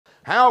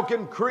How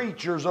can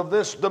creatures of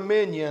this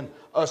dominion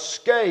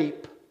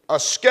escape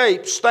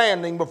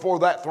standing before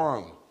that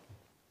throne?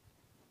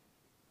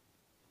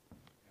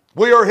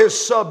 We are His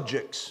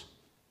subjects.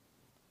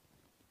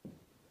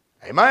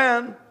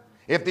 Amen.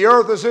 If the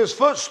earth is His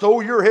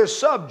footstool, you're His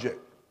subject.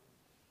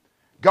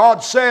 God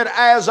said,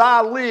 as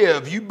I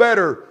live. You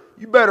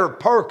better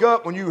perk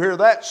up when you hear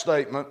that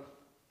statement.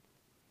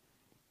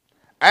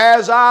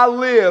 As I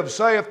live,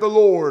 saith the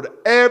Lord,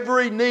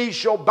 every knee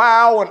shall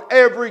bow and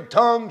every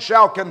tongue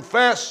shall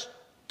confess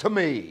to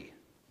me.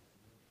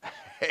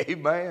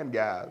 Amen,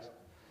 guys.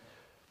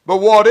 But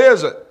what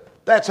is it?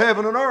 That's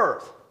heaven and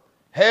earth.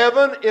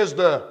 Heaven is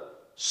the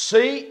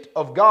seat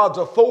of God's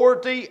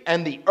authority,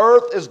 and the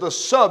earth is the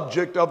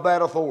subject of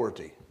that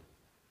authority.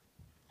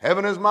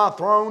 Heaven is my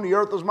throne, the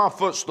earth is my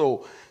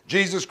footstool.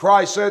 Jesus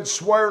Christ said,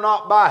 swear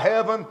not by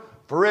heaven,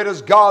 for it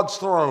is God's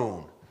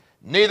throne,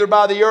 neither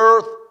by the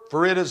earth,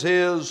 for it is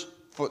His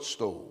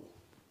footstool.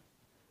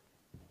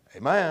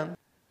 Amen.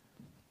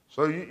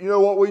 So you know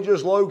what we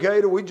just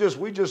located? We just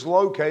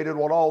located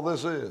what all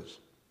this is.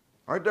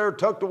 Right there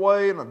tucked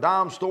away in a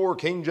dime store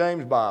King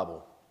James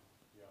Bible.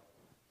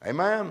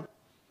 Amen.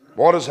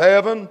 What is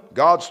heaven?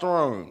 God's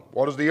throne.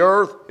 What is the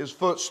earth? His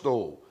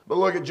footstool. But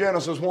look at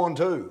Genesis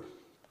 1:2.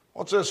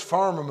 What's this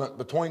firmament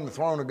between the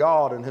throne of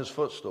God and His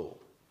footstool?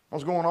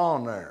 What's going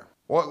on there?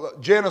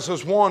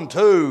 Genesis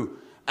 1:2,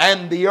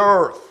 and the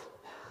earth.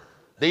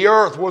 The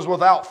earth was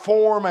without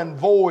form and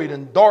void,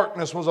 and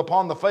darkness was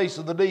upon the face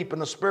of the deep,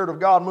 and the Spirit of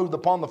God moved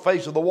upon the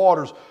face of the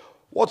waters.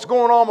 What's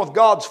going on with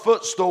God's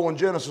footstool in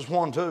Genesis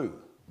 1:2?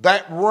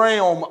 That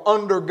realm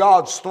under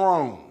God's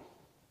throne.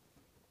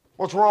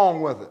 What's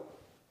wrong with it?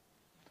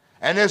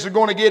 And this is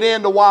going to get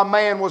into why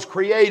man was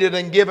created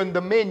and given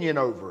dominion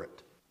over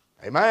it.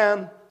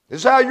 Amen. This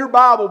is how your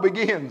Bible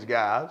begins,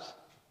 guys.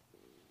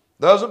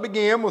 Doesn't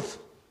begin with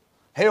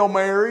Hail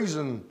Marys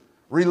and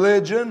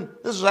religion.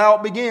 This is how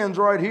it begins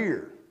right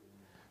here.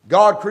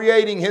 God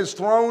creating His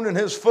throne and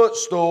His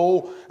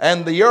footstool,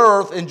 and the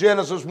earth in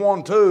Genesis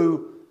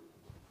 1:2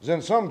 is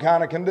in some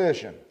kind of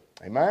condition.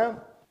 Amen?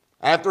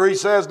 After He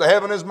says, the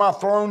heaven is my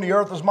throne, the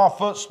earth is my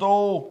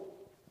footstool,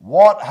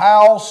 what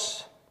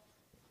house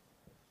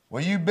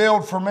will you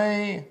build for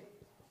me?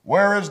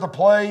 Where is the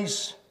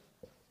place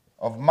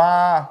of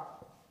my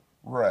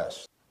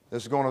rest?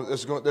 This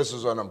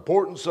is an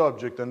important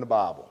subject in the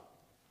Bible.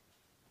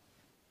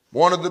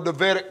 One of the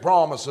Davidic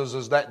promises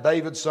is that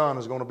David's son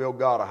is going to build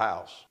God a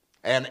house.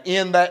 And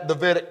in that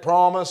Davidic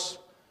promise,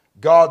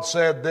 God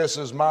said, this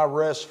is my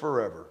rest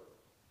forever.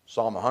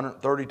 Psalm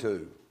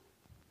 132.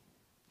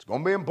 It's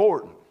going to be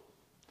important.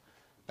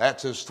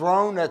 That's His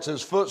throne, that's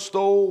His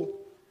footstool,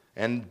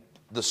 and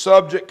the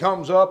subject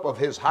comes up of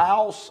His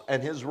house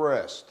and His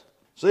rest.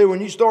 See,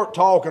 when you start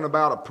talking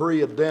about a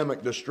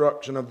pre-Adamic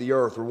destruction of the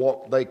earth, or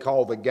what they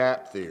call the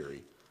gap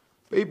theory,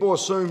 people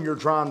assume you're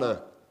trying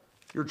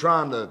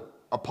to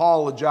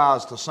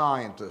apologize to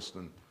scientists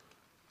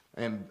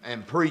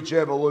and preach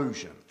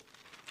evolution.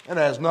 It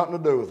has nothing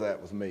to do with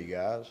that with me,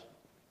 guys.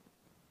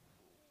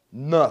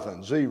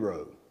 Nothing,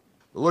 zero.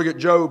 Look at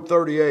Job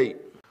 38.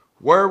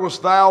 Where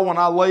wast thou when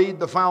I laid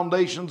the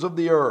foundations of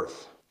the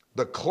earth?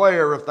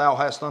 Declare if thou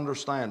hast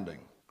understanding.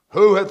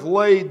 Who hath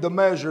laid the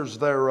measures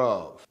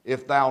thereof,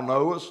 if thou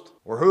knowest?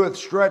 Or who hath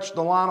stretched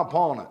the line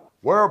upon it?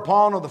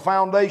 Whereupon are the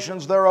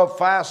foundations thereof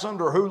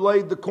fastened? Or who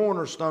laid the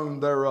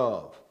cornerstone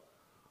thereof?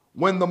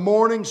 When the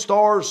morning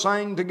stars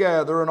sang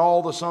together, and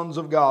all the sons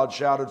of God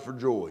shouted for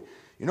joy.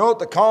 You know what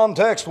the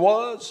context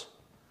was?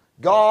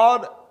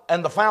 God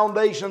and the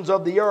foundations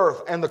of the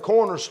earth and the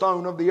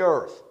cornerstone of the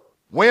earth.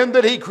 When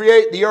did He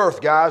create the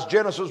earth, guys?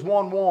 Genesis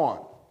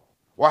 1:1.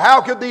 Well,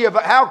 how could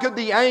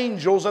the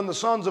angels and the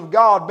sons of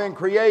God been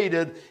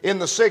created in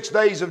the 6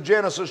 days of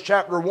Genesis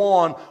chapter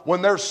 1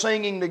 when they're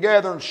singing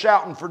together and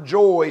shouting for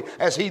joy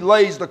as He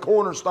lays the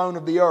cornerstone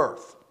of the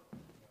earth?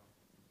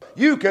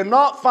 You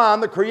cannot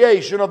find the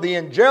creation of the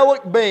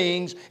angelic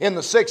beings in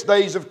the 6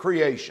 days of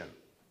creation.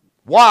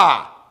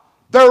 Why?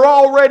 They're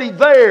already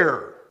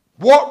there.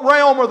 What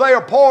realm are they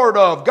a part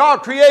of?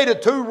 God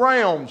created 2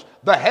 realms,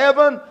 the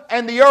heaven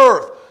and the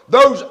earth.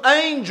 Those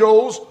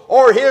angels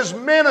are His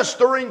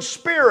ministering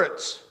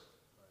spirits.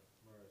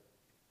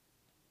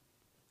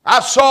 I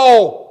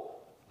saw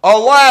a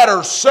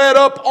ladder set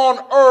up on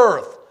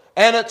earth,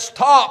 and its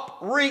top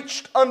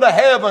reached unto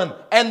heaven,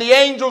 and the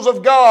angels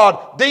of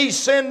God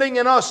descending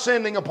and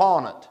ascending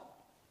upon it.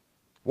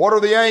 What are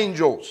the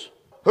angels?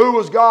 Who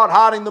was God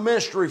hiding the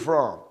mystery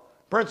from?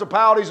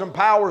 Principalities and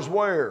powers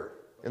where?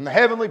 In the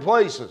heavenly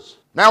places.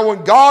 Now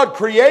when God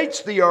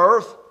creates the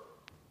earth,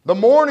 the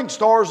morning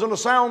stars and the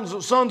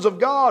sons of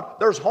God,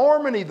 there's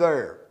harmony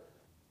there.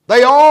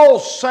 They all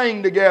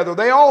sang together.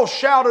 They all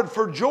shouted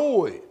for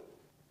joy.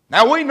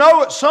 Now we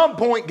know at some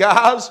point,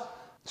 guys,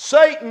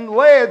 Satan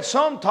led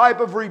some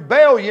type of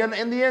rebellion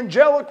in the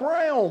angelic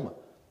realm.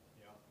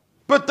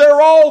 But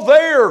they're all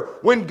there.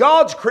 When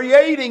God's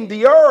creating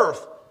the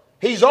earth,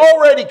 He's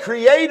already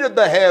created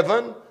the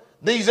heaven.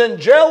 These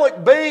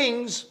angelic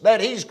beings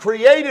that He's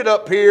created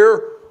up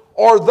here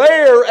are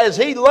there as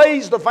He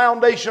lays the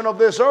foundation of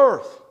this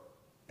earth.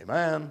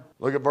 Amen.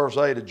 Look at verse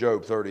 8 of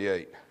Job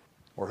 38.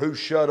 Or who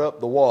shut up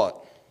the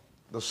what?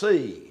 The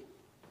sea.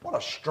 What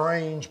a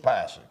strange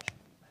passage.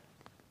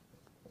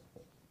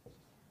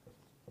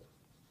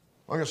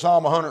 Look at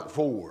Psalm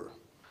 104.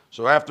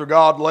 So after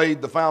God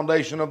laid the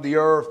foundation of the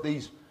earth,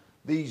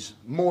 these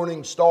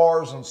morning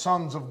stars and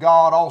sons of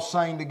God all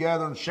sang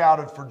together and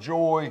shouted for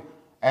joy,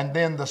 and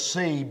then the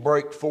sea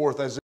brake forth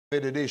as if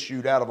it had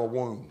issued out of a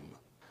womb.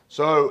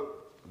 So,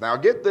 now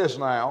get this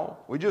now.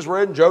 We just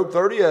read in Job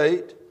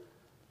 38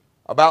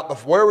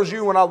 about where was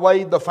you when I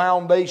laid the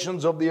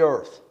foundations of the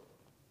earth?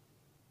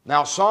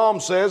 Now Psalm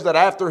says that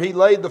after he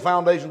laid the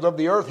foundations of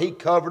the earth, he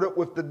covered it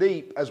with the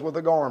deep as with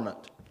a garment.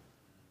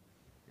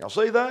 Y'all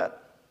see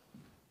that?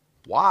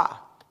 Why?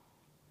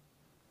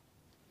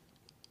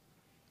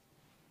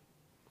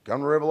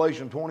 Come to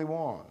Revelation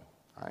 21.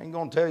 I ain't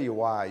going to tell you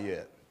why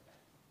yet.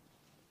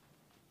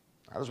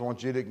 I just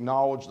want you to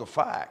acknowledge the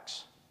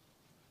facts.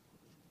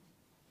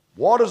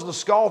 What is the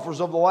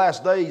scoffers of the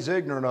last days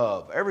ignorant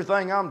of?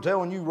 Everything I'm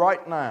telling you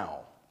right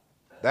now.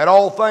 That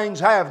all things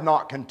have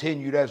not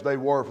continued as they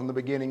were from the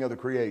beginning of the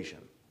creation.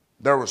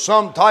 There was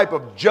some type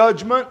of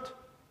judgment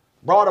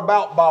brought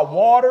about by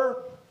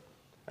water,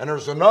 and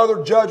there's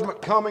another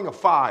judgment coming of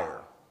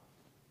fire.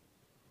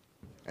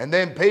 And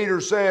then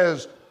Peter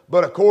says,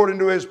 but according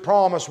to his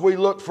promise, we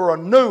look for a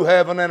new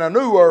heaven and a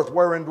new earth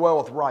wherein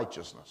dwelleth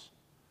righteousness.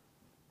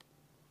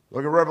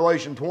 Look at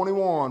Revelation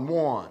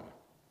 21:1.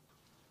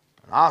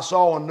 I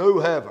saw a new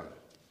heaven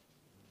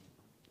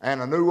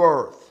and a new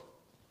earth.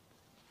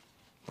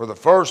 For the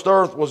first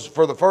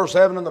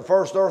heaven and the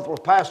first earth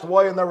was passed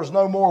away, and there was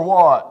no more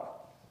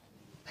what?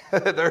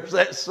 There's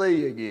that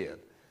sea again.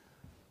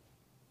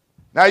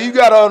 Now you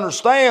got to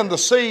understand the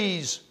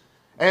seas,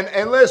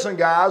 and listen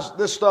guys,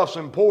 this stuff's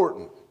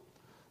important.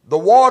 The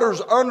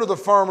waters under the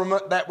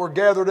firmament that were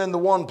gathered into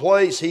one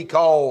place, he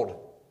called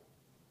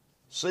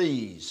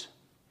seas.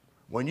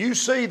 When you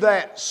see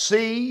that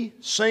sea,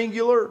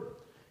 singular,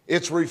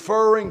 it's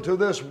referring to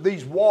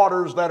these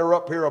waters that are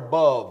up here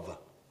above.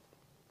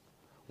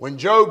 When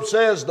Job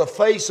says the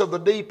face of the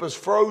deep is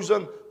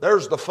frozen,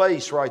 there's the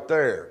face right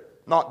there,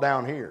 not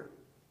down here.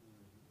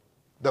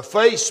 The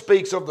face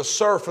speaks of the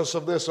surface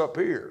of this up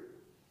here.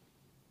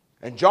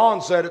 And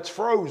John said it's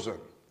frozen.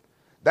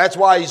 That's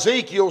why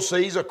Ezekiel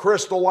sees a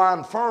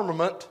crystalline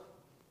firmament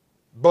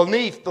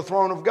beneath the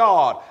throne of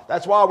God.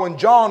 That's why when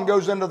John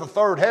goes into the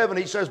third heaven,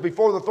 he says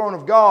before the throne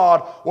of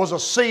God was a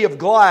sea of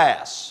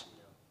glass.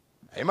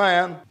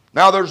 Amen.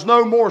 Now there's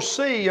no more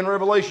sea in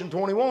Revelation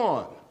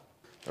 21.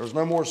 There's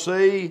no more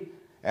sea.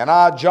 And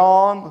I,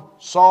 John,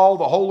 saw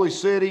the holy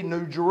city,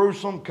 New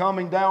Jerusalem,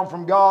 coming down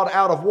from God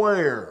out of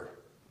where?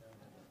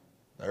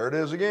 There it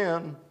is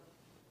again.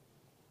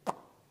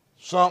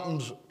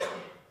 Something's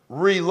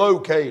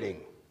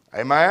relocating.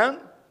 Amen?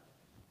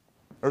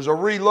 There's a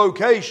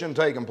relocation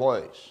taking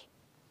place.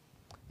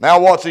 Now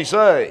what's he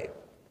say?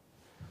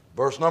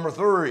 Verse number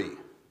 3.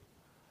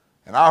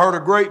 And I heard a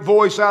great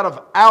voice out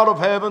of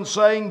heaven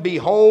saying,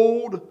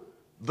 behold,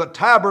 the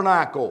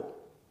tabernacle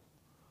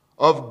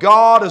of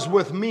God is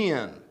with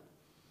men,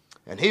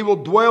 and he will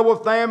dwell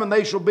with them, and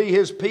they shall be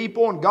his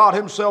people, and God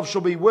himself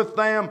shall be with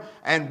them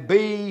and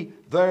be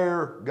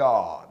their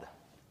God.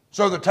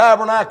 So the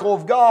tabernacle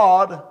of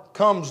God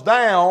comes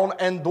down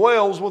and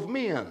dwells with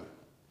men.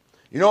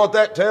 You know what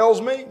that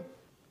tells me?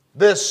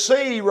 This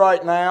sea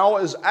right now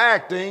is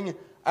acting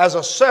as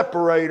a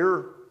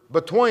separator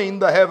between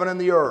the heaven and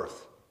the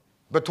earth,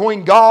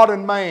 between God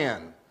and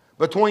man,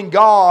 between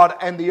God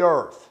and the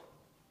earth.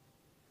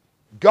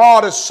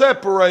 God is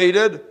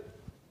separated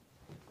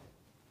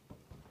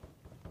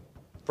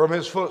from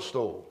his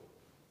footstool.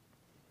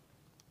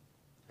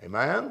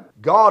 Amen?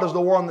 God is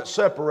the one that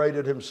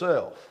separated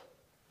himself.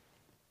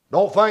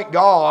 Don't think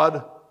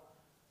God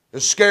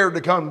is scared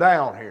to come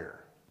down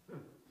here.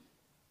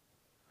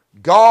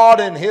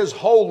 God in his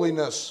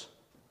holiness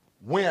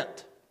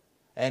went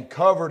and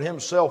covered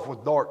himself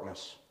with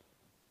darkness,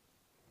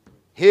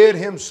 hid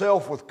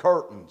himself with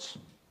curtains.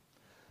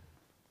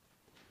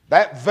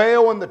 That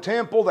veil in the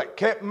temple that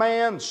kept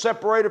man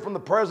separated from the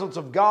presence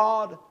of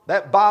God,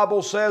 that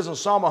Bible says in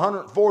Psalm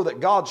 104 that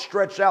God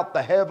stretched out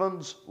the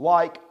heavens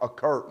like a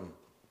curtain.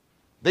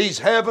 These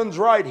heavens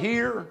right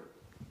here,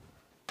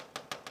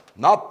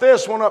 not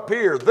this one up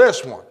here,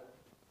 this one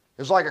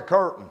is like a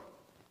curtain.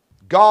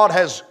 God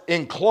has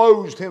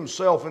enclosed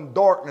himself in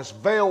darkness,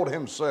 veiled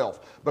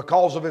himself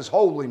because of his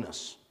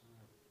holiness,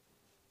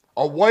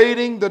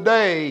 awaiting the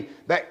day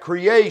that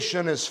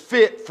creation is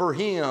fit for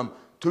him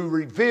to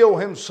reveal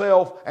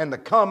himself and to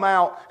come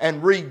out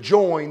and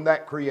rejoin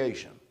that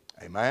creation.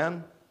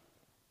 Amen?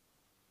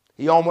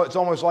 It's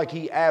almost like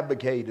he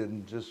abdicated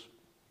and just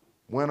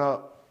went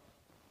up,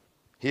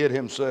 hid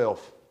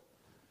himself,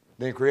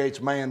 then creates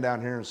man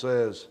down here and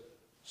says,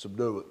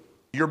 subdue it.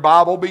 Your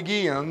Bible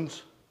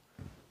begins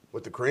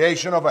with the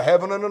creation of a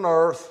heaven and an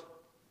earth,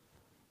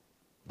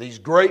 these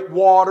great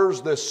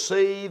waters, this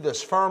sea,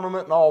 this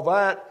firmament and all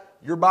that.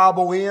 Your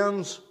Bible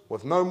ends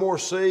with no more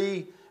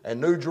sea and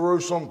New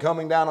Jerusalem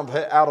coming down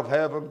out of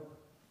heaven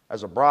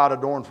as a bride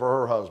adorned for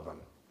her husband.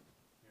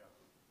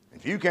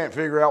 If you can't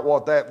figure out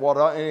what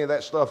any of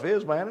that stuff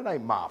is, man, it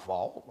ain't my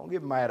fault. Don't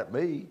get mad at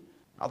me.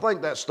 I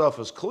think that stuff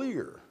is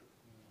clear.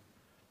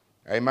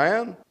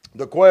 Amen?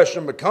 The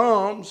question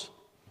becomes,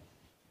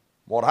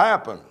 what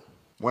happened?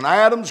 When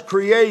Adam's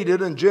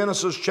created in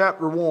Genesis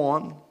chapter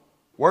 1,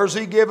 where's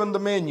he given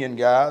dominion,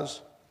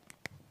 guys?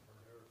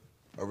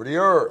 Over the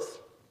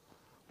earth.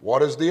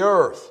 What is the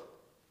earth?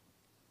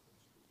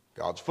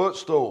 God's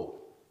footstool.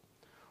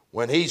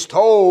 When he's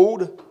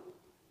told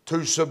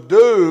to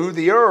subdue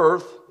the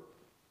earth,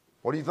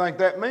 what do you think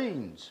that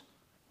means?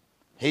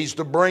 He's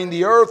to bring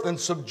the earth in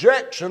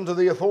subjection to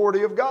the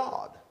authority of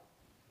God.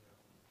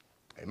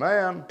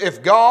 Amen.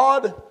 If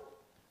God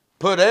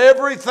put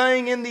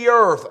everything in the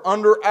earth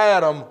under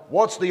Adam,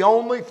 what's the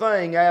only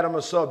thing Adam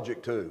is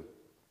subject to?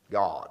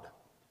 God.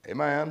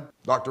 Amen.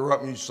 Dr.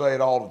 Rupp used to say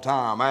it all the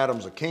time,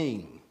 Adam's a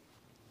king.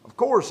 Of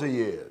course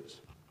he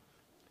is.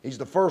 He's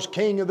the first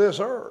king of this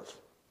earth.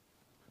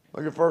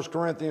 Look at 1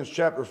 Corinthians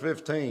chapter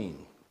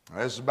 15.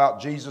 This is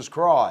about Jesus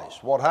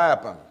Christ. What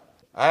happened?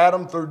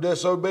 Adam, through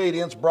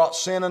disobedience, brought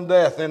sin and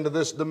death into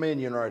this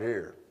dominion right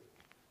here.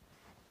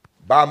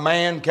 By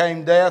man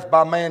came death,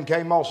 by man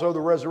came also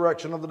the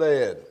resurrection of the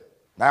dead.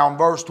 Now in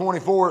verse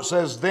 24 it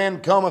says, then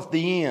cometh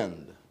the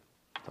end.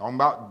 Talking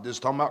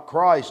about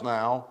Christ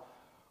now.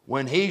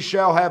 When he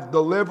shall have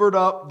delivered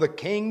up the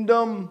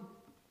kingdom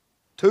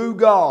to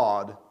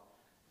God,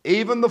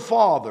 even the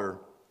Father,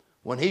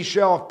 when he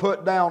shall have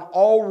put down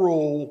all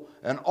rule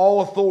and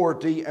all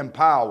authority and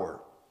power.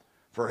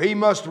 For he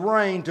must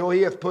reign till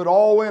he hath put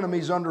all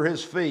enemies under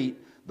his feet.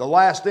 The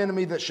last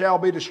enemy that shall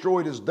be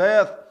destroyed is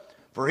death,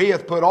 for he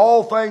hath put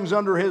all things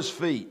under his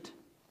feet.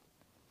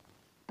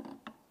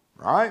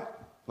 Right?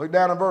 Look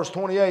down in verse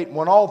 28.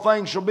 When all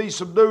things shall be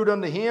subdued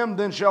unto him,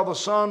 then shall the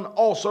Son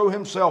also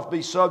himself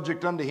be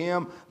subject unto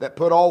him that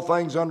put all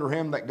things under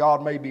him, that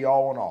God may be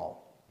all in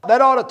all.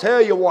 That ought to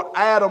tell you what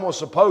Adam was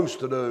supposed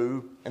to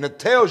do, and it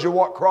tells you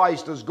what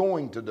Christ is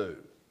going to do.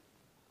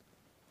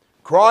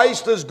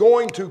 Christ is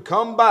going to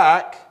come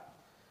back,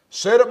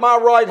 sit at my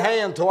right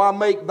hand till I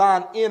make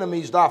thine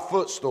enemies thy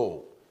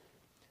footstool.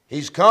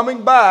 He's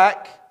coming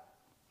back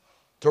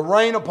to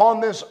reign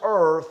upon this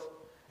earth,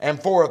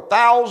 and for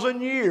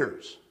 1,000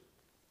 years,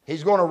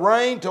 he's going to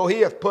reign till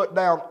he hath put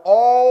down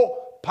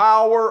all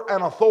power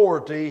and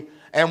authority,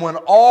 and when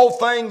all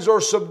things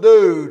are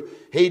subdued,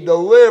 he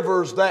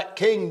delivers that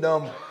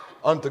kingdom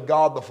unto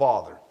God the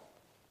Father.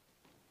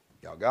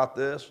 Y'all got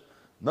this?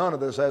 None of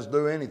this has to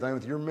do anything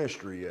with your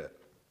mystery yet.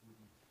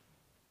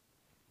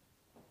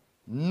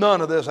 None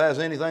of this has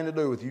anything to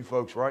do with you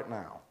folks right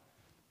now.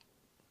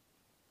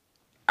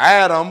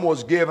 Adam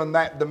was given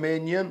that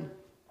dominion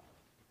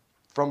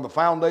from the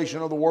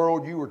foundation of the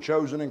world. You were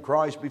chosen in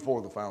Christ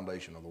before the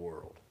foundation of the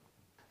world.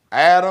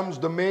 Adam's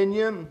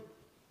dominion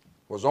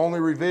was only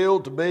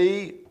revealed to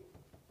be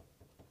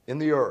in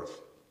the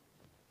earth.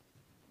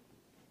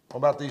 What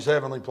about these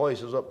heavenly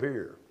places up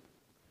here?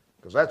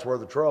 Because that's where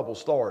the trouble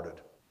started.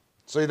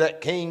 See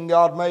that king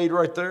God made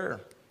right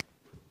there?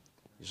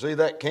 You see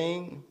that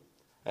king?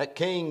 That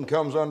king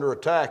comes under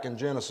attack in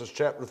Genesis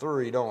chapter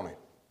 3, don't he?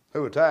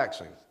 Who attacks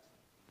him?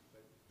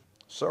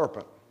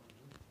 Serpent.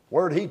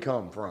 Where'd he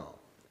come from?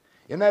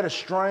 Isn't that a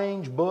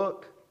strange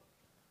book?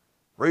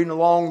 Reading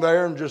along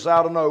there and just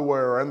out of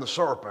nowhere, and the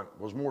serpent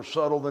was more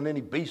subtle than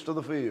any beast of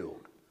the field.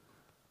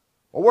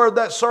 Well, where'd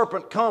that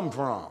serpent come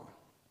from?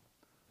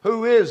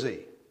 Who is he?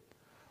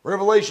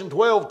 Revelation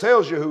 12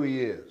 tells you who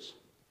he is.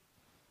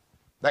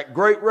 That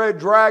great red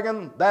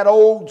dragon, that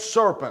old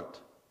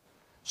serpent.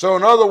 So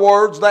in other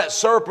words, that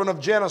serpent of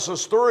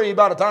Genesis 3,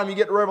 by the time you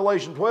get to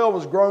Revelation 12,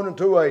 has grown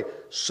into a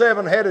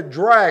 7-headed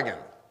dragon.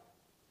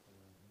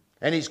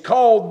 And he's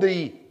called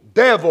the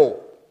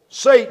devil,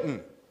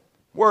 Satan.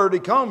 Where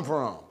did he come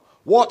from?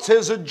 What's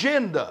his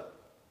agenda?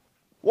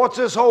 What's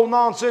this whole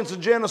nonsense of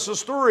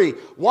Genesis 3?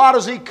 Why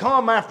does he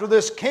come after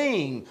this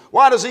king?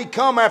 Why does he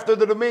come after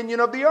the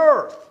dominion of the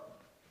earth?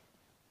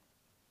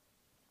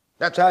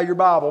 That's how your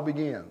Bible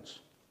begins.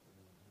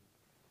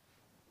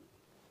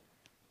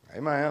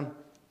 Amen.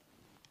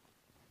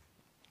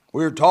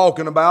 We're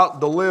talking about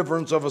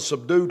deliverance of a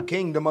subdued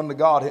kingdom unto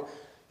God.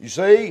 You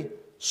see,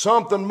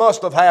 something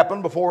must have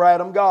happened before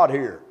Adam got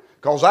here.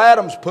 Because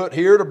Adam's put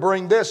here to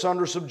bring this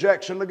under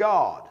subjection to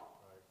God.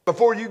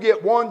 Before you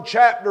get one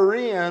chapter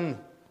in,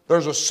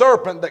 there's a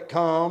serpent that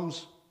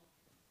comes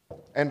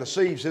and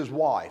deceives his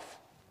wife.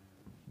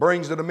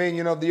 Brings the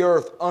dominion of the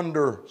earth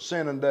under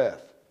sin and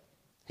death.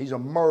 He's a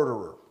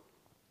murderer.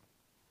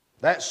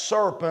 That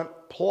serpent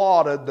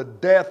plotted the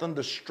death and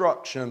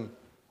destruction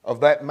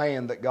of that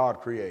man that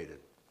God created.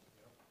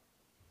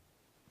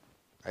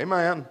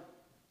 Amen.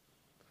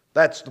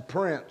 That's the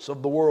prince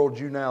of the world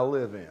you now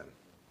live in.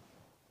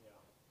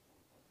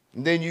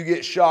 And then you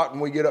get shocked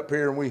when we get up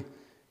here and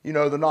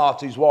the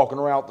Nazis walking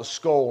around with the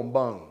skull and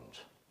bones.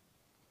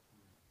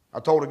 I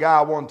told a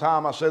guy one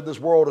time, I said, this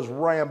world is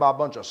ran by a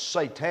bunch of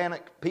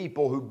satanic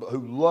people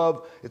who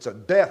love, it's a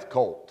death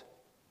cult.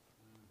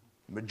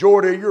 The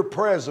majority of your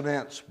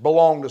presidents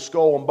belong to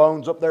Skull and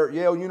Bones up there at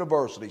Yale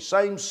University.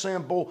 Same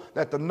symbol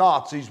that the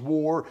Nazis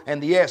wore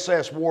and the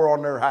SS wore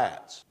on their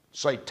hats.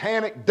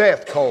 Satanic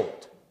death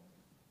cult.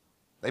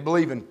 They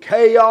believe in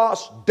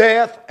chaos,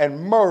 death,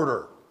 and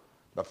murder.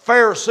 The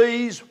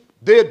Pharisees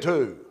did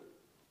too.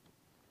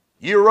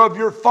 You're of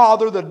your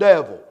father the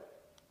devil.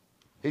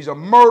 He's a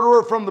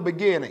murderer from the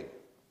beginning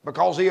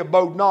because he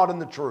abode not in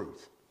the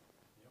truth.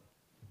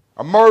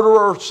 A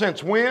murderer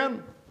since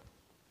when?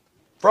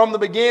 From the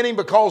beginning,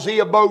 because he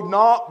abode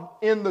not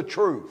in the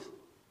truth.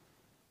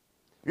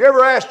 You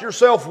ever asked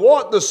yourself,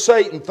 what does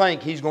Satan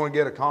think he's going to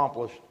get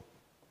accomplished?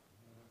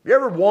 You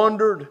ever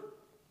wondered?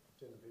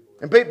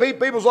 And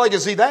people's like,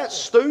 is he that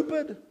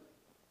stupid?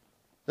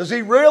 Does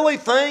he really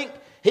think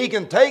he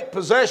can take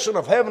possession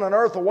of heaven and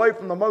earth away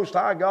from the Most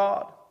High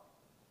God?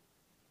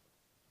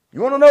 You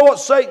want to know what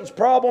Satan's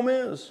problem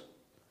is?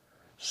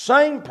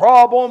 Same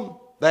problem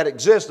that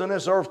exists in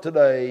this earth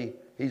today.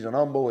 He's an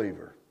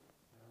unbeliever.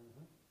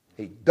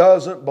 He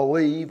doesn't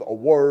believe a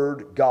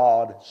word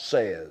God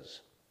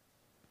says.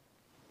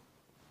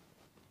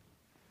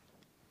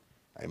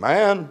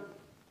 Amen.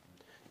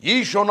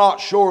 Ye shall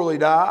not surely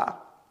die.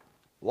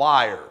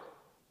 Liar.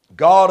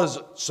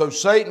 So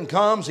Satan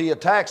comes, he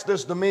attacks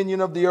this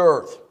dominion of the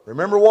earth.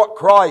 Remember what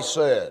Christ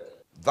said.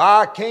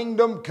 Thy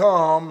kingdom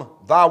come,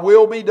 thy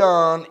will be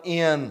done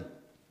in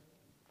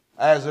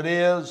as it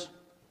is.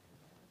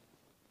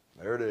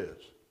 There it is.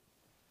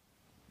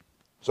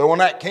 So when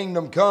that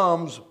kingdom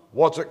comes,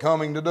 what's it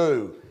coming to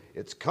do?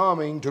 It's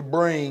coming to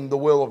bring the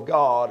will of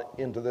God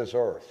into this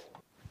earth.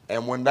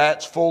 And when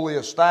that's fully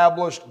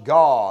established,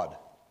 God,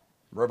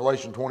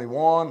 Revelation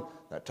 21,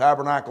 that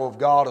tabernacle of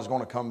God is going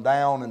to come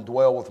down and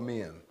dwell with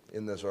men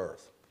in this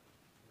earth.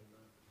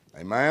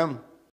 Amen?